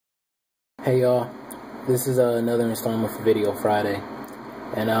Hey y'all, this is another installment for Video Friday,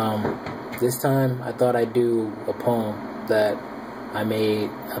 and this time I thought I'd do a poem that I made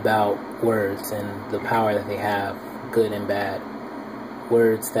about words and the power that they have, good and bad.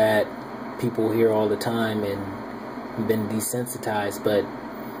 Words that people hear all the time and been desensitized, but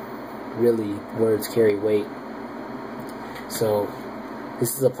really words carry weight. So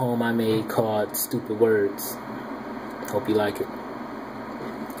this is a poem I made called Stupid Words. Hope you like it.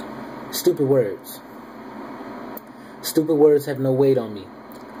 Stupid words. Stupid words have no weight on me.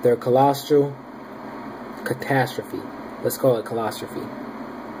 They're a colossal catastrophe. Let's call it catastrophe.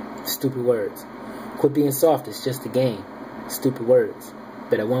 Stupid words. Quit being soft, it's just a game. Stupid words.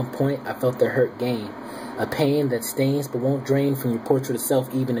 But at one point, I felt their hurt gain. A pain that stains but won't drain from your portrait of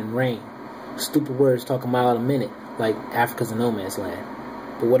self even in rain. Stupid words talk a mile a minute, like Africa's a no man's land.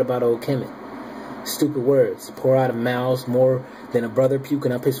 But what about old Kemet? Stupid words pour out of mouths more than a brother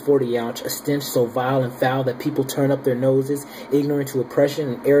puking up his 40-ounce, a stench so vile and foul that people turn up their noses, ignorant to oppression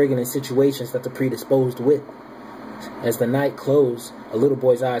and arrogant in situations that they're predisposed with. As the night closed, a little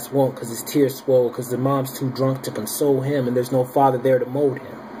boy's eyes won't because his tears swell because the mom's too drunk to console him and there's no father there to mold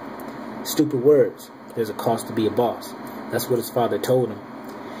him. Stupid words. There's a cost to be a boss. That's what his father told him.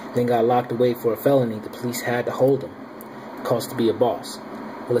 Then got locked away for a felony. The police had to hold him. Cost to be a boss.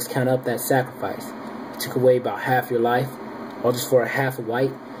 Well, let's count up that sacrifice. You took away about half your life, all just for a half a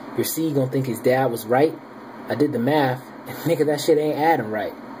white. Your seed gonna think his dad was right. I did the math, and nigga, that shit ain't adding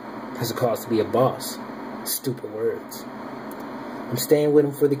right. There's a cost to be a boss. Stupid words. I'm staying with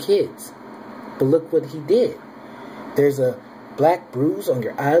him for the kids. But look what he did. There's a black bruise on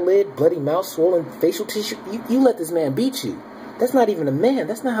your eyelid, bloody mouth, swollen facial tissue. You let this man beat you. That's not even a man.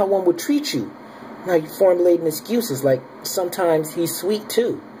 That's not how one would treat you. Now you're formulating excuses like sometimes he's sweet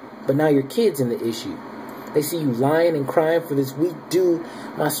too. But now your kid's in the issue. They see you lying and crying for this weak dude.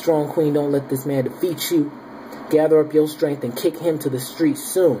 My strong queen, don't let this man defeat you. Gather up your strength and kick him to the streets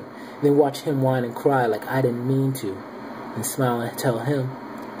soon. Then watch him whine and cry like I didn't mean to. And smile and tell him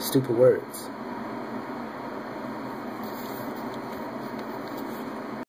stupid words.